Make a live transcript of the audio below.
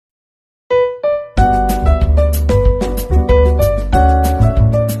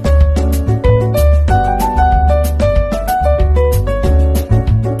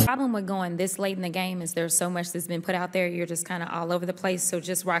this late in the game, is there's so much that's been put out there, you're just kind of all over the place, so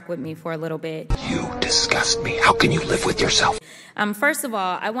just rock with me for a little bit. You disgust me. How can you live with yourself? First of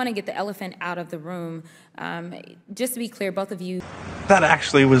all, I want to get the elephant out of the room. Just to be clear, both of you... That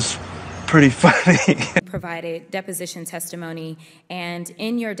actually was pretty funny. ...provided deposition testimony, and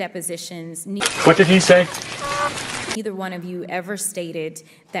in your depositions... What did he say? Neither one of you ever stated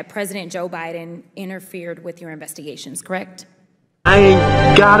that President Joe Biden interfered with your investigations, correct? I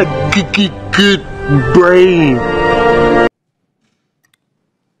ain't got a good brain.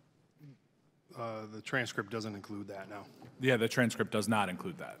 The transcript doesn't include that, no. Yeah, the transcript does not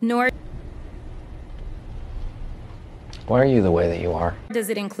include that. Nor Why are you the way that you are? does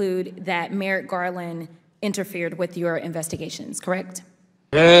it include that Merrick Garland interfered with your investigations, correct?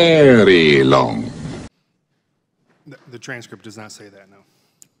 Very long. The transcript does not say that, no.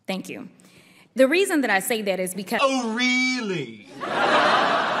 Thank you. The reason that I say that is because... Oh, really?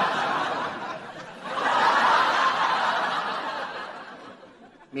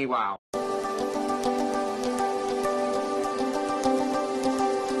 Me wow.